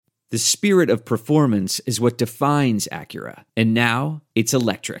The spirit of performance is what defines Acura. And now, it's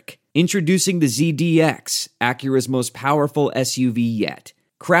electric. Introducing the ZDX, Acura's most powerful SUV yet.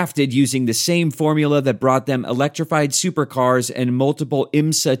 Crafted using the same formula that brought them electrified supercars and multiple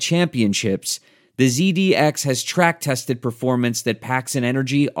IMSA championships, the ZDX has track-tested performance that packs an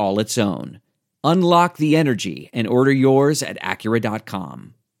energy all its own. Unlock the energy and order yours at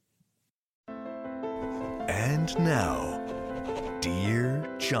Acura.com. And now, Dear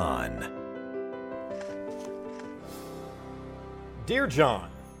John. Dear John,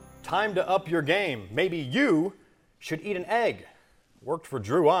 time to up your game. Maybe you should eat an egg. Worked for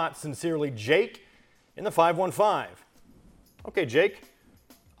Drew Ott, sincerely Jake in the 515. Okay, Jake,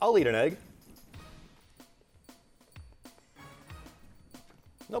 I'll eat an egg.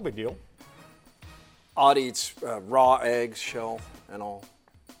 No big deal. Ott eats raw eggs, shell, and all.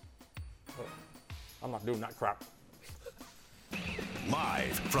 I'm not doing that crap.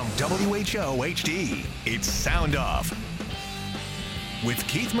 Live from WHO HD, it's Sound Off with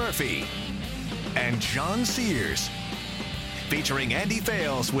Keith Murphy and John Sears, featuring Andy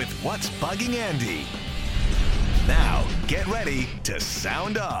Fales with What's Bugging Andy. Now, get ready to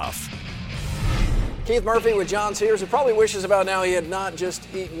sound off. Keith Murphy with John Sears, who probably wishes about now he had not just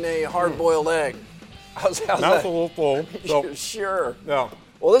eaten a hard-boiled egg. How's that? Mouth's a little full. So, sure. Yeah.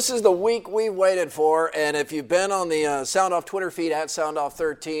 Well, this is the week we waited for, and if you've been on the Sound Off Twitter feed at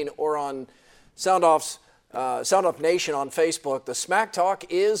SoundOff13 or on Sound Off Nation on Facebook, the Smack Talk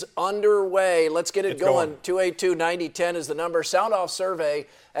is underway. Let's get it going. 282-9010 is the number. Sound Off survey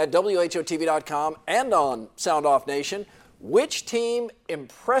at WHOTV.com and on Sound Off Nation. Which team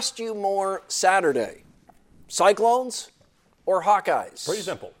impressed you more Saturday? Cyclones or Hawkeyes? Pretty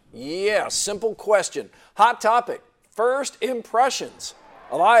simple. Yeah, simple question. Hot topic. First impressions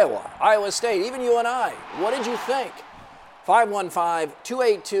of Iowa State, even you and I. What did you think?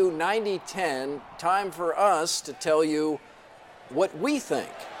 515-282-9010. Time for us to tell you what we think.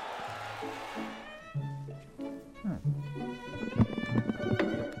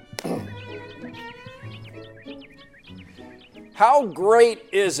 How great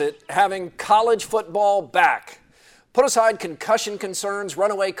is it having college football back? Put aside concussion concerns,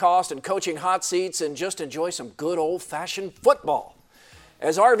 runaway cost, and coaching hot seats, and just enjoy some good old-fashioned football.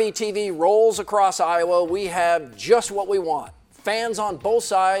 As RVTV rolls across Iowa, we have just what we want. Fans on both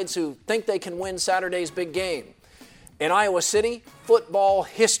sides who think they can win Saturday's big game. In Iowa City, football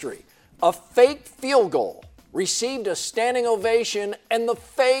history. A fake field goal received a standing ovation, and the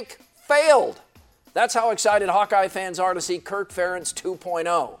fake failed. That's how excited Hawkeye fans are to see Kirk Ferentz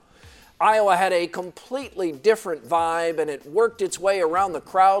 2.0. Iowa had a completely different vibe, and it worked its way around the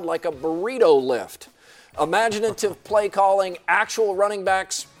crowd like a burrito lift. Imaginative play calling, actual running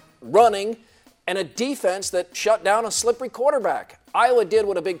backs running, and a defense that shut down a slippery quarterback. Iowa did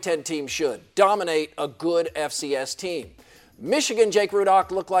what a Big Ten team should, dominate a good FCS team. Michigan Jake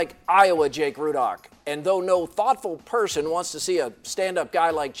Rudock looked like Iowa Jake Rudock, and though no thoughtful person wants to see a stand-up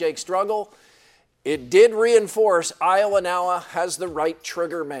guy like Jake struggle, it did reinforce Iowa now has the right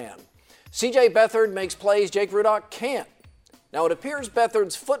trigger man. C.J. Beathard makes plays Jake Rudock can't. Now, it appears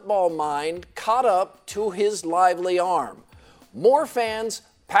Beathard's football mind caught up to his lively arm. More fans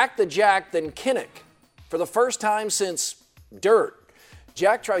packed the Jack than Kinnick for the first time since dirt.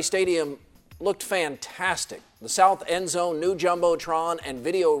 Jack Tri Stadium looked fantastic. The south end zone, new Jumbotron, and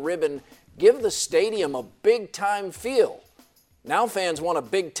video ribbon give the stadium a big-time feel. Now fans want a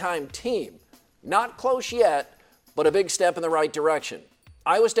big-time team. Not close yet, but a big step in the right direction.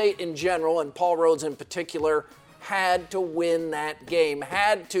 Iowa State in general, and Paul Rhodes in particular, had to win that game.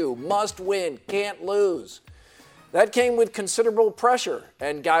 Had to. Must win. Can't lose. That came with considerable pressure,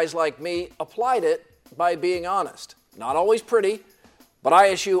 and guys like me applied it by being honest. Not always pretty, but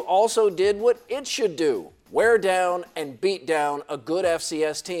ISU also did what it should do. Wear down and beat down a good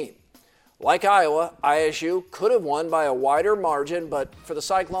FCS team. Like Iowa, ISU could have won by a wider margin, but for the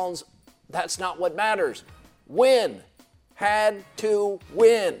Cyclones, that's not what matters. Win. Had to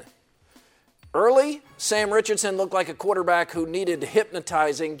win. Early, Sam Richardson looked like a quarterback who needed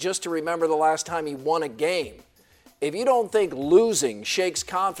hypnotizing just to remember the last time he won a game. If you don't think losing shakes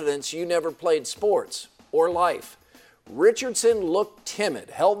confidence, you never played sports or life. Richardson looked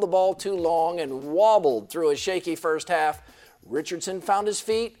timid, held the ball too long, and wobbled through a shaky first half. Richardson found his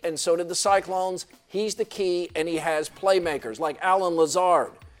feet, and so did the Cyclones. He's the key, and he has playmakers like Alan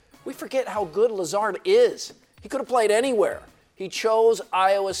Lazard. We forget how good Lazard is. He could have played anywhere. He chose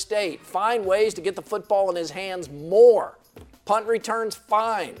Iowa State. Find ways to get the football in his hands more. Punt returns,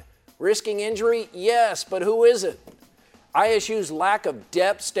 fine. Risking injury, yes, but who isn't? ISU's lack of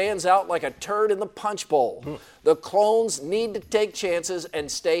depth stands out like a turd in the punch bowl. The Clones need to take chances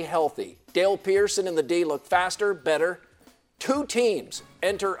and stay healthy. Dale Pearson and the D look faster, better. 2 teams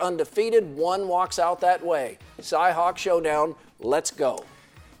enter undefeated. 1 walks out that way. Cy-Hawk showdown. Let's go.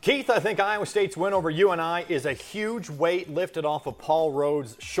 Keith, I think Iowa State's win over UNI is a huge weight lifted off of Paul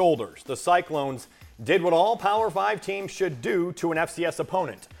Rhodes' shoulders. The Cyclones did what all Power 5 teams should do to an FCS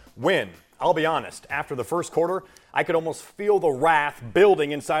opponent. Win. I'll be honest, after the first quarter, I could almost feel the wrath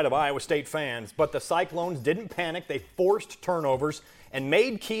building inside of Iowa State fans. But the Cyclones didn't panic. They forced turnovers and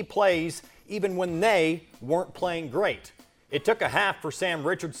made key plays even when they weren't playing great. It took a half for Sam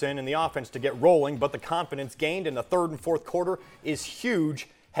Richardson and the offense to get rolling, but the confidence gained in the third and fourth quarter is huge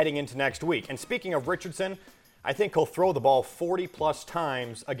heading into next week. And speaking of Richardson, I think he'll throw the ball 40-plus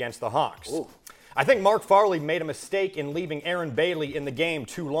times against the Hawks. Ooh. I think Mark Farley made a mistake in leaving Aaron Bailey in the game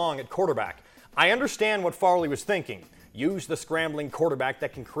too long at quarterback. I understand what Farley was thinking. Use the scrambling quarterback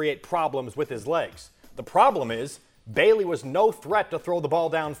that can create problems with his legs. The problem is Bailey was no threat to throw the ball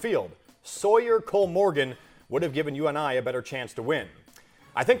downfield. Sawyer Cole-Morgan would have given UNI a better chance to win.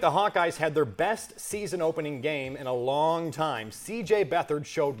 I think the Hawkeyes had their best season-opening game in a long time. C.J. Beathard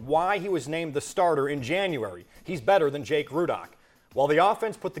showed why he was named the starter in January. He's better than Jake Rudock. While the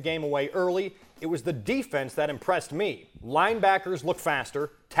offense put the game away early, it was the defense that impressed me. Linebackers looked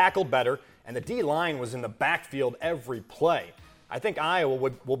faster, tackled better, and the D-line was in the backfield every play. I think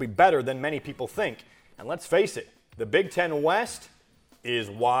Iowa will be better than many people think. And let's face it, the Big Ten West is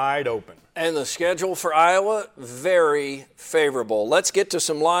wide open. And the schedule for Iowa, very favorable. Let's get to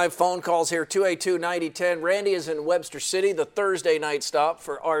some live phone calls here. 282-9010. Randy is in Webster City, the Thursday night stop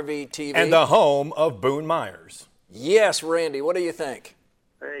for RVTV. And the home of Boone Myers. Yes, Randy, what do you think?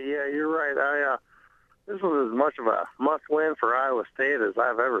 Hey, yeah, you're right. This was as much of a must-win for Iowa State as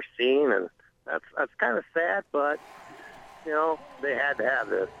I've ever seen, and that's kind of sad, but, you know, they had to have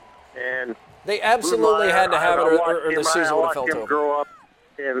this. And they absolutely had to have it, or the season would have felt over. I watched him grow up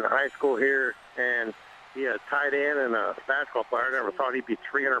in high school here, and he had a tight end and a basketball player. I never thought he'd be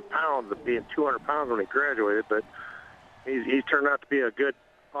 300 pounds of being 200 pounds when he graduated, but he's turned out to be a good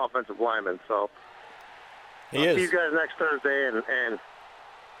offensive lineman. So he is. See you guys next Thursday, and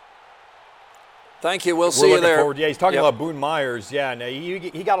thank you. We'll see you there. Forward. Yeah, he's talking about Boone Myers. Yeah, no,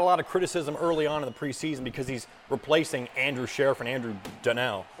 he got a lot of criticism early on in the preseason because he's replacing Andrew Sheriff and Andrew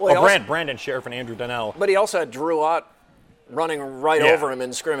Donnell. Brandon Sheriff and Andrew Donnell. But he also had Drew Ott running right over him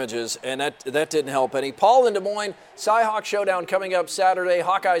in scrimmages, and that didn't help any. Paul in Des Moines, Cy-Hawk showdown coming up Saturday.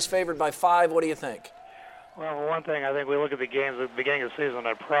 Hawkeyes favored by 5. What do you think? Well, for one thing, I think we look at the games at the beginning of the season,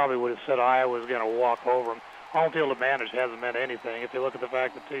 I probably would have said Iowa was going to walk over them. Home field advantage hasn't meant anything. If you look at the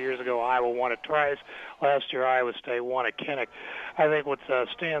fact that 2 years ago Iowa won at Trice, last year Iowa State won at Kinnick, I think what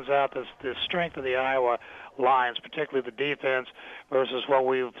stands out is the strength of the Iowa lines, particularly the defense, versus what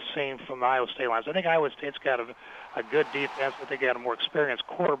we've seen from the Iowa State lines. I think Iowa State's got a good defense. I think they got a more experienced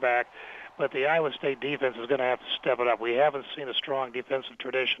quarterback, but the Iowa State defense is going to have to step it up. We haven't seen a strong defensive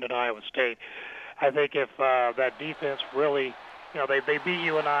tradition at Iowa State. I think if that defense really, they beat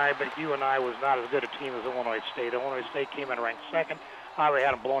UNI, but UNI was not as good a team as Illinois State. Illinois State came in ranked second. Iowa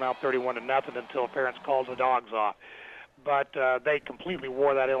had them blown out 31-0 until parents called the dogs off. But they completely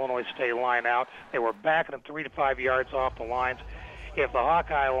wore that Illinois State line out. They were backing them 3 to 5 yards off the lines. If the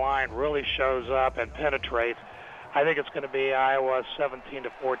Hawkeye line really shows up and penetrates, I think it's going to be Iowa 17-14.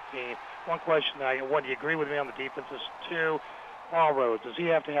 One question, one, do you agree with me on the defenses? 2, Paul Rhodes, does he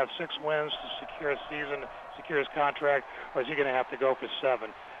have to have 6 wins to secure a season, secure his contract, or is he going to have to go for 7?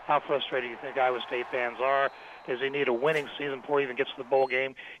 How frustrated do you think Iowa State fans are? Does he need a winning season before he even gets to the bowl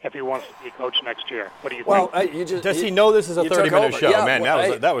game if he wants to be a coach next year? What do you think? Does he know this is a 30-minute show? Yeah,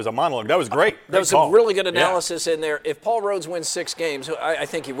 man, that was a monologue. That was great. There was some really good analysis in there. If Paul Rhodes wins 6 games, I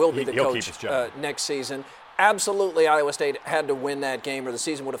think he will be the coach next season. Absolutely, Iowa State had to win that game or the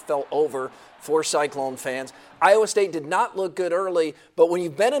season would have fell over for Cyclone fans. Iowa State did not look good early, but when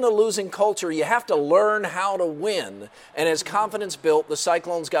you've been in a losing culture, you have to learn how to win. And as confidence built, the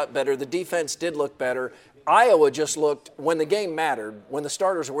Cyclones got better. The defense did look better. Iowa just looked, when the game mattered, when the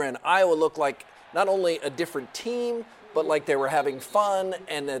starters were in, Iowa looked like not only a different team, but like they were having fun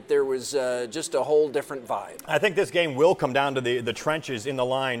and that there was just a whole different vibe. I think this game will come down to the trenches in the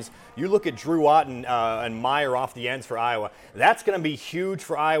lines. You look at Drew Ott and Meyer off the ends for Iowa. That's going to be huge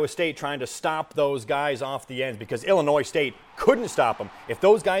for Iowa State trying to stop those guys off the ends because Illinois State couldn't stop them. If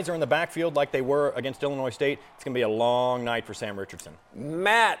those guys are in the backfield like they were against Illinois State, it's going to be a long night for Sam Richardson.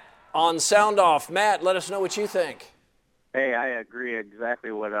 Matt on SoundOFF. Matt, let us know what you think. Hey, I agree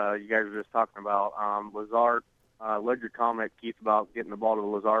exactly what you guys were just talking about. Lazard, led your comment, Keith, about getting the ball to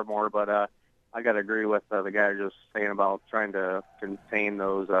Lazard more, but I got to agree with the guy just saying about trying to contain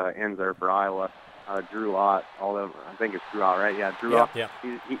those ends there for Iowa. Drew Ott, I think it's Drew Ott, right? Yeah, Drew Ott. Yeah.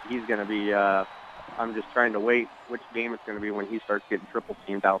 He's going to be. I'm just trying to wait which game it's going to be when he starts getting triple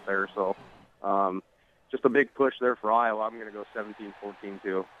teamed out there. So, just a big push there for Iowa. I'm going to go 17-14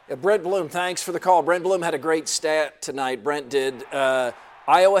 too. Yeah, Brent Bloom, thanks for the call. Brent Bloom had a great stat tonight. Brent did.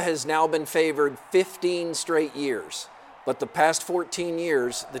 Iowa has now been favored 15 straight years, but the past 14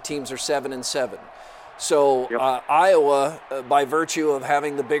 years the teams are 7-7. So Iowa, by virtue of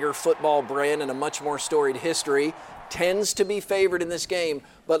having the bigger football brand and a much more storied history, tends to be favored in this game.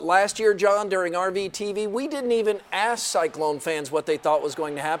 But last year, John, during RVTV, we didn't even ask Cyclone fans what they thought was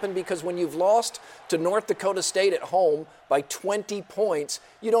going to happen, because when you've lost to North Dakota State at home by 20 points,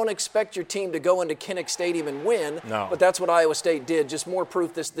 you don't expect your team to go into Kinnick Stadium and win. No. But that's what Iowa State did. Just more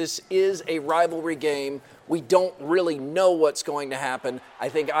proof this is a rivalry game. We don't really know what's going to happen. I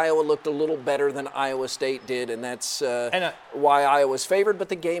think Iowa looked a little better than Iowa State did, and that's why Iowa's favored. But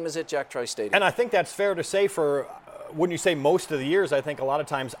the game is at Jack Trice Stadium. And I think that's fair to say for – wouldn't you say most of the years, I think a lot of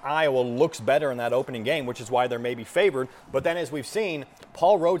times Iowa looks better in that opening game, which is why they're maybe favored. But then as we've seen,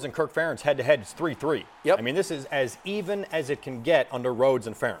 Paul Rhodes and Kirk Ferentz head-to-head is 3-3. Yep. I mean, this is as even as it can get under Rhodes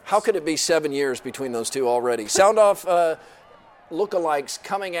and Ferentz. How could it be 7 years between those two already? SoundOFF lookalikes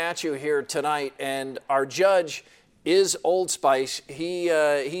coming at you here tonight, and our judge is Old Spice.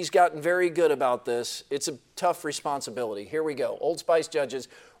 He's gotten very good about this. It's a tough responsibility. Here we go. Old Spice judges.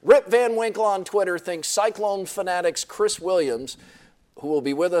 Rip Van Winkle on Twitter thinks Cyclone Fanatics Chris Williams, who will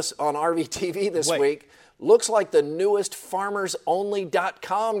be with us on RVTV this week, looks like the newest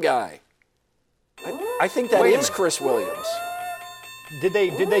FarmersOnly.com guy. I think that is Chris Williams. Did they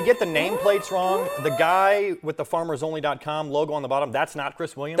get the nameplates wrong? The guy with the FarmersOnly.com logo on the bottom, that's not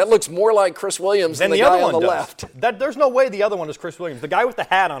Chris Williams? That looks more like Chris Williams than the guy on the left. There's no way the other one is Chris Williams. The guy with the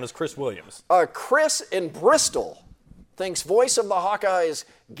hat on is Chris Williams. Chris in Bristol thinks voice of the Hawkeyes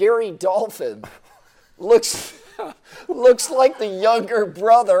Gary Dolphin looks like the younger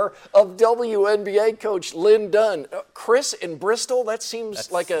brother of WNBA coach Lynn Dunn. Chris in Bristol, that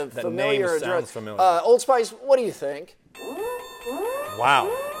seems like a familiar address. Sounds familiar. Old Spice, what do you think? Wow.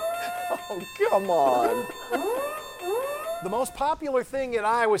 Oh, come on. The most popular thing at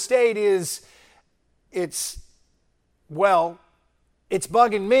Iowa State is it's bugging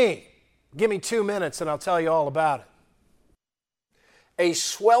me. Give me 2 minutes and I'll tell you all about it. A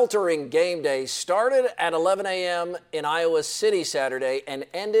sweltering game day started at 11 a.m. in Iowa City Saturday and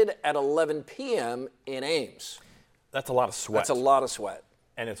ended at 11 p.m. in Ames. That's a lot of sweat. That's a lot of sweat.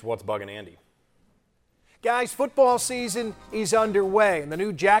 And it's what's bugging Andy. Guys, football season is underway, and the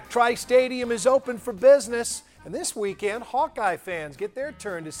new Jack Trice Stadium is open for business. And this weekend, Hawkeye fans get their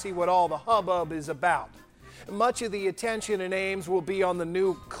turn to see what all the hubbub is about. Much of the attention in Ames will be on the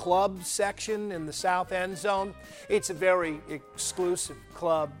new club section in the south end zone. It's a very exclusive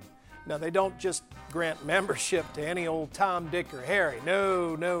club. Now, they don't just grant membership to any old Tom, Dick, or Harry.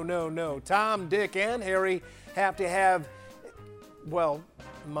 No. Tom, Dick, and Harry have to have,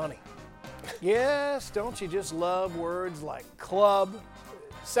 money. Yes, don't you just love words like club?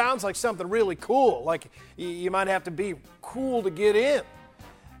 Sounds like something really cool, like you might have to be cool to get in.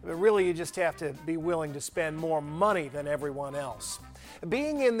 But really, you just have to be willing to spend more money than everyone else.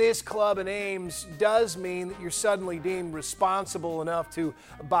 Being in this club in Ames does mean that you're suddenly deemed responsible enough to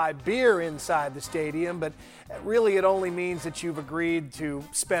buy beer inside the stadium, but really it only means that you've agreed to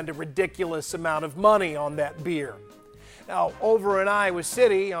spend a ridiculous amount of money on that beer. Now, over in Iowa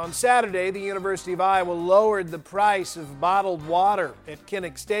City, on Saturday, the University of Iowa lowered the price of bottled water at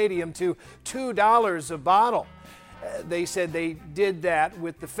Kinnick Stadium to $2 a bottle. They said they did that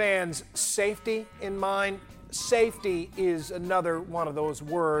with the fans' safety in mind. Safety is another one of those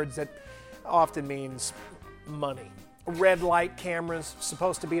words that often means money. Red light cameras,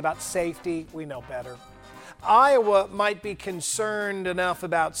 supposed to be about safety. We know better. Iowa might be concerned enough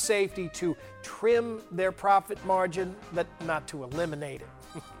about safety to trim their profit margin, but not to eliminate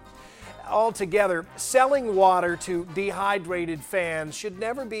it. Altogether, selling water to dehydrated fans should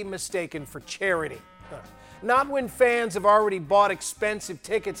never be mistaken for charity. Not when fans have already bought expensive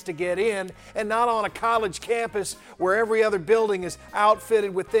tickets to get in, and not on a college campus where every other building is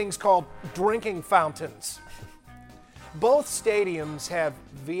outfitted with things called drinking fountains. Both stadiums have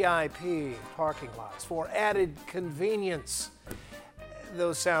VIP parking lots for added convenience.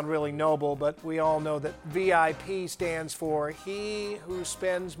 Those sound really noble, but we all know that VIP stands for he who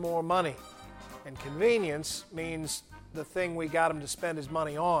spends more money. And convenience means the thing we got him to spend his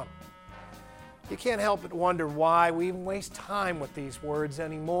money on. You can't help but wonder why we even waste time with these words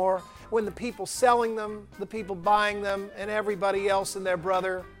anymore, when the people selling them, the people buying them, and everybody else and their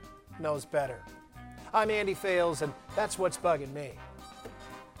brother knows better. I'm Andy Fales, and that's what's bugging me.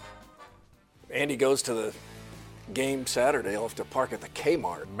 Andy goes to the game Saturday. He'll have to park at the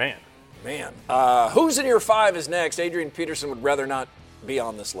Kmart. Man. Who's in your 5 is next. Adrian Peterson would rather not be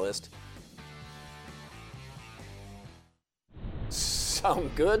on this list. Some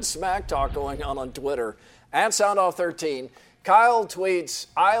good smack talk going on Twitter. At SoundOFF13, Kyle tweets,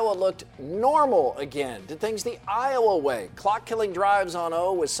 Iowa looked normal again. Did things the Iowa way. Clock-killing drives on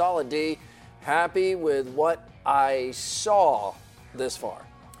O with solid D. Happy with what I saw this far.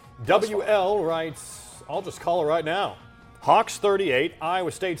 WL writes, I'll just call it right now. Hawks 38,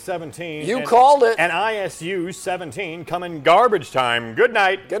 Iowa State 17. You called it. And ISU 17 coming garbage time. Good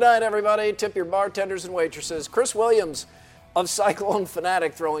night. Good night, everybody. Tip your bartenders and waitresses. Chris Williams of Cyclone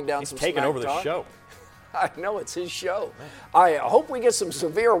Fanatic throwing down some taking smack over the talk. show. I know, it's his show. I hope we get some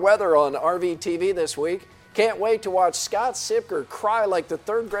severe weather on RVTV this week. Can't wait to watch Scott Sipker cry like the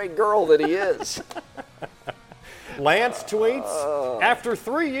third-grade girl that he is. Lance tweets, after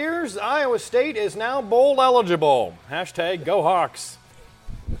 3 years, Iowa State is now bowl eligible. Hashtag Go Hawks.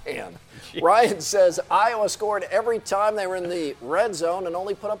 Man. Ryan says Iowa scored every time they were in the red zone and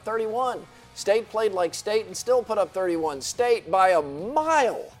only put up 31. State played like State and still put up 31. State by a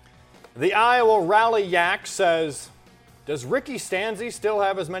mile. The Iowa Rally Yak says, does Ricky Stanzi still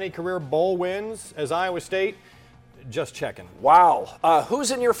have as many career bowl wins as Iowa State? Just checking. Wow.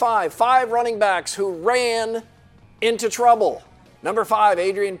 Who's in your 5? 5 running backs who ran into trouble. Number 5,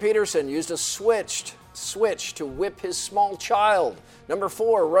 Adrian Peterson used a switch to whip his small child. Number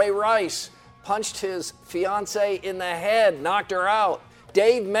 4, Ray Rice punched his fiancee in the head, knocked her out.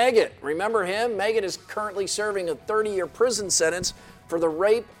 Dave Meggett, remember him? Meggett is currently serving a 30-year prison sentence for the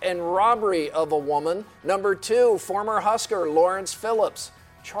rape and robbery of a woman. Number 2, former Husker Lawrence Phillips,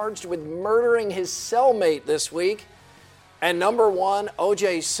 charged with murdering his cellmate this week. And number 1,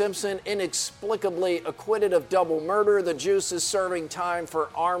 O.J. Simpson, inexplicably acquitted of double murder. The Juice is serving time for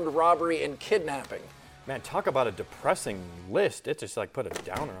armed robbery and kidnapping. Man, talk about a depressing list. It just like put a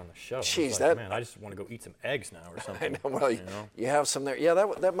downer on the show. Jeez, man, I just want to go eat some eggs now or something. I know, well, you have some there. Yeah,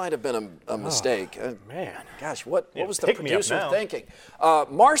 that might have been a mistake. Man. Gosh, what was the producer thinking?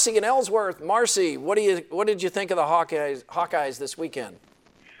 Marcy in Ellsworth. Marcy, what did you think of the Hawkeyes this weekend?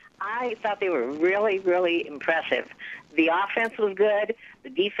 I thought they were really, really impressive. The offense was good. The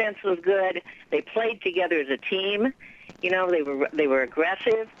defense was good. They played together as a team. You know, they were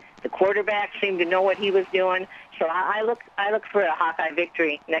aggressive. The quarterback seemed to know what he was doing. So I look for a Hawkeye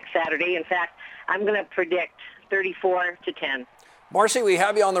victory next Saturday. In fact, I'm going to predict 34-10. Marcy, we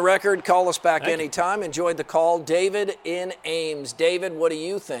have you on the record. Call us back anytime. Enjoyed the call. David in Ames. David, what do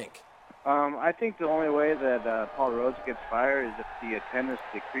you think? I think the only way that Paul Rhodes gets fired is if the attendance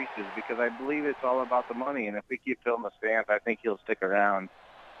decreases, because I believe it's all about the money. And if we keep filling the stands, I think he'll stick around.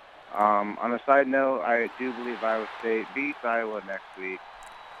 On a side note, I do believe Iowa State beats Iowa next week.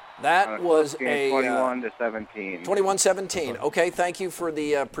 That was a 21-17. 21-17. Okay, thank you for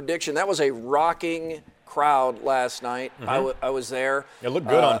the prediction. That was a rocking crowd last night. I was there. It looked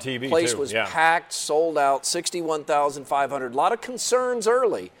good on TV, place was packed, sold out, 61,500. A lot of concerns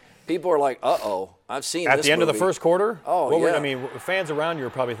early. People are like, uh-oh, I've seen this At the end of the first quarter? Oh, yeah. Fans around you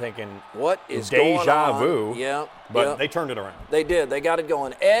are probably thinking, what is going on? Deja vu. Yeah. But they turned it around. They did. They got it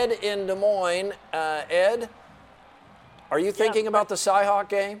going. Ed in Des Moines. Ed, are you thinking about the Cyhawk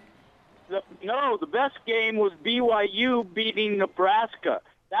game? No, the best game was BYU beating Nebraska.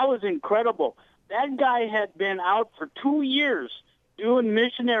 That was incredible. That guy had been out for 2 years doing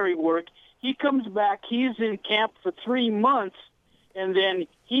missionary work. He comes back. He's in camp for 3 months, and then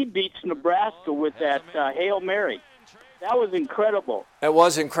he beats Nebraska with that Hail Mary. That was incredible. That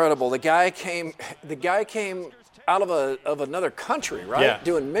was incredible. The guy came out of another country, right? Yeah.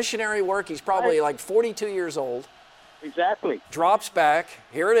 Doing missionary work. He's probably like 42 years old. Exactly. Drops back.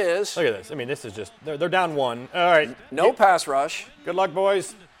 Here it is. Look at this. I mean, this is just, they're down 1. All right. No pass rush. Good luck,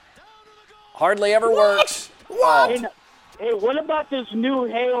 boys. Hardly ever works. What? Hey, what about this new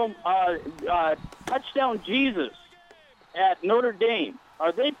Hail touchdown Jesus at Notre Dame?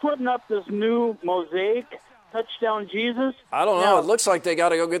 Are they putting up this new mosaic touchdown Jesus? I don't know. It looks like they got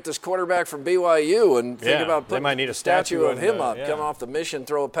to go get this quarterback from BYU and think about putting they might need a statue of him up. Yeah. Come off the mission,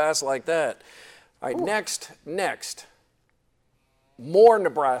 throw a pass like that. All right, next. More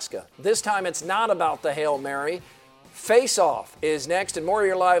Nebraska. This time it's not about the Hail Mary. Face-Off is next, and more of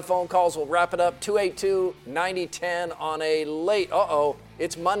your live phone calls. We'll wrap it up. 282-9010 on a late.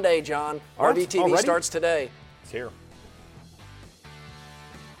 It's Monday, John. What? RVTV Already? starts today. It's here.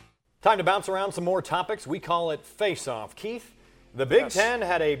 Time to bounce around some more topics. We call it Face-Off. Keith, the Big Ten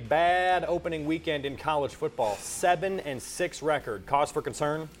had a bad opening weekend in college football. 7-6 record. Cause for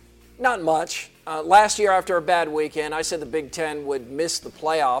concern? Not much. Last year, after a bad weekend, I said the Big Ten would miss the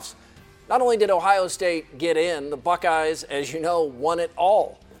playoffs. Not only did Ohio State get in, the Buckeyes, as you know, won it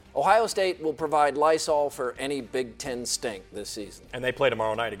all. Ohio State will provide Lysol for any Big Ten stink this season. And they play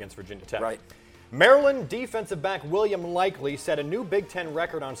tomorrow night against Virginia Tech. Right. Maryland defensive back William Likely set a new Big Ten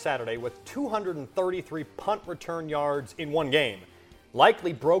record on Saturday with 233 punt return yards in one game.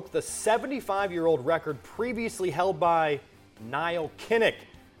 Likely broke the 75-year-old record previously held by Niall Kinnick.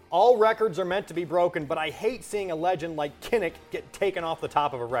 All records are meant to be broken, but I hate seeing a legend like Kinnick get taken off the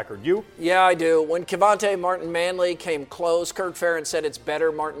top of a record. You? Yeah, I do. When Kevontae Martin Manley came close, Kirk Ferentz said it's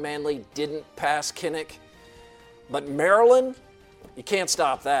better Martin Manley didn't pass Kinnick. But Maryland, you can't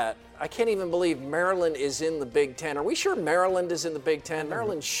stop that. I can't even believe Maryland is in the Big Ten. Are we sure Maryland is in the Big Ten?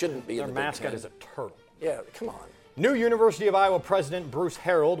 Maryland shouldn't be in the Big Ten. Their mascot is a turtle. Yeah, come on. New University of Iowa president Bruce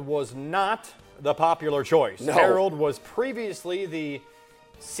Harreld was not the popular choice. No. Harreld was previously the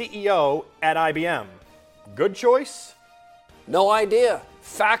CEO at IBM. Good choice? No idea.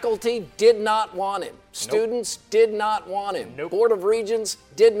 Faculty did not want him. Students did not want him. Nope. Board of Regents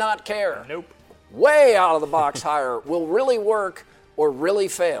did not care. Nope. Way out of the box hire will really work or really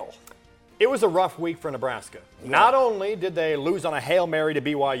fail. It was a rough week for Nebraska. Yeah. Not only did they lose on a Hail Mary to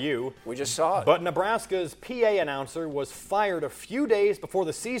BYU, we just saw it, but Nebraska's PA announcer was fired a few days before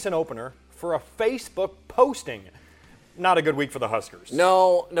the season opener for a Facebook posting. Not a good week for the Huskers.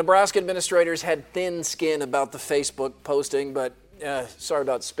 No, Nebraska administrators had thin skin about the Facebook posting, but sorry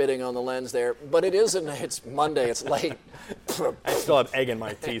about spitting on the lens there. But it's Monday, it's late. I still have egg in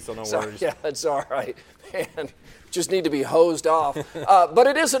my teeth, so no worries. Yeah, that's all right. Man, just need to be hosed off. But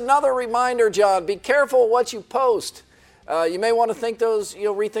it is another reminder, John, be careful what you post. You may want to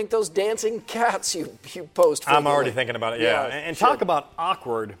rethink those dancing cats you post. I'm already thinking about it, yeah. And sure. Talk about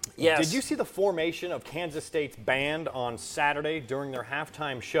awkward. Yes. Did you see the formation of Kansas State's band on Saturday during their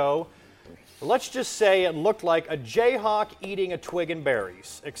halftime show? Let's just say it looked like a Jayhawk eating a twig and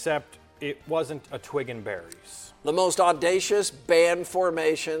berries, except it wasn't a twig and berries. The most audacious band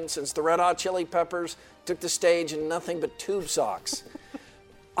formation since the Red Hot Chili Peppers took the stage in nothing but tube socks.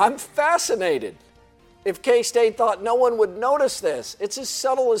 I'm fascinated. If K-State thought no one would notice this, it's as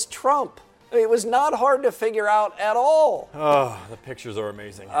subtle as Trump. I mean, it was not hard to figure out at all. Oh, the pictures are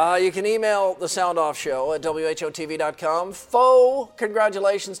amazing. You can email the SoundOFF Show at WHOTV.com. Faux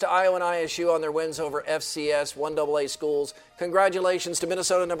congratulations to Iowa and ISU on their wins over FCS 1AA schools. Congratulations to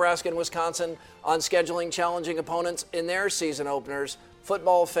Minnesota, Nebraska, and Wisconsin on scheduling challenging opponents in their season openers.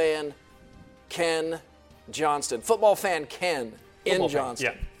 Football fan Ken Johnston. Football fan Ken in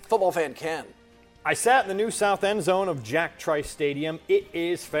Johnston. Yeah. Football fan Ken. I sat in the new south end zone of Jack Trice Stadium. It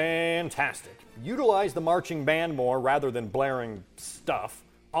is fantastic. Utilize the marching band more rather than blaring stuff.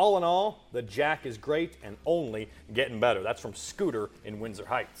 All in all, the Jack is great and only getting better. That's from Scooter in Windsor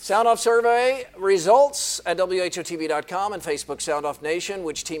Heights. SoundOFF survey results at WHOTV.com and Facebook SoundOFF Nation.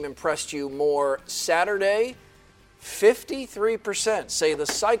 Which team impressed you more Saturday? 53% say the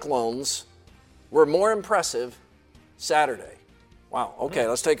Cyclones were more impressive Saturday. Wow. Okay,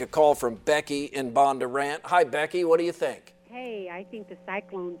 let's take a call from Becky in Bondurant. Hi, Becky. What do you think? Hey, I think the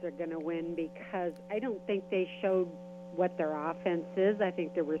Cyclones are going to win because I don't think they showed what their offense is. I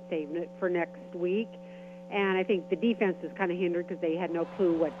think they were saving it for next week. And I think the defense is kind of hindered because they had no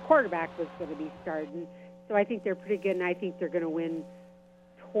clue what quarterback was going to be starting. So I think they're pretty good, and I think they're going to win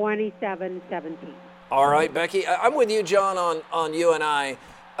 27-17. All right, Becky. I'm with you, John, on UNI.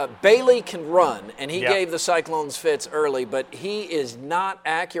 Bailey can run, and he gave the Cyclones fits early, but he is not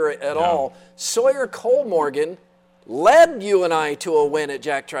accurate at all. Sawyer Cole-Morgan led UNI to a win at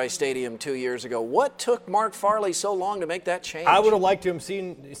Jack Trice Stadium 2 years ago. What took Mark Farley so long to make that change? I would have liked to have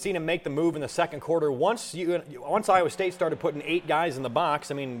seen him make the move in the second quarter. Once Iowa State started putting 8 guys in the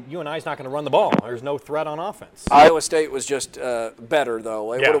box, I mean, UNI's not going to run the ball. There's no threat on offense. Iowa State was just better,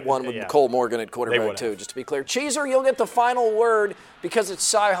 though. They would have won with Cole-Morgan at quarterback, too, just to be clear. Cheeser, you'll get the final word because it's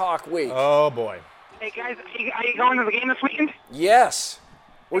Cy-Hawk week. Oh, boy. Hey, guys, are you going to the game this weekend? Yes.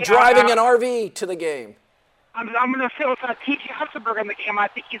 We're driving an RV to the game. I'm going to sit with T.J. Hussenberg in the game. I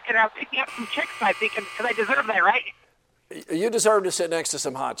think he's going to pick me up some chicks, I think, because I deserve that, right? You deserve to sit next to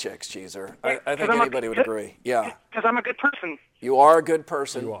some hot chicks, Cheeser. I think anybody would agree. Yeah. Because I'm a good person. You are a good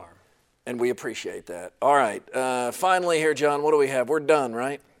person. You are. And we appreciate that. All right. Finally here, John, what do we have? We're done,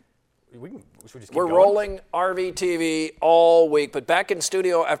 right? We're rolling RV TV all week, but back in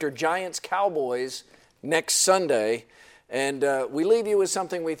studio after Giants-Cowboys next Sunday. And we leave you with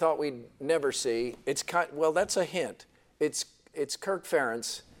something we thought we'd never see. Well, that's a hint. It's Kirk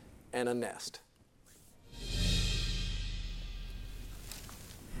Ferentz and a nest.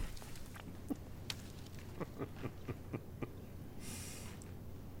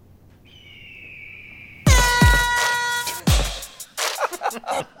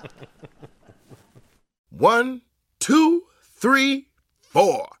 1, 2, 3,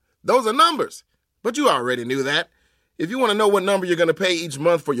 4. Those are numbers. But you already knew that. If you want to know what number you're going to pay each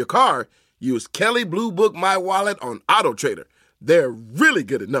month for your car, use Kelley Blue Book My Wallet on Auto Trader. They're really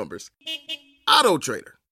good at numbers. Auto Trader.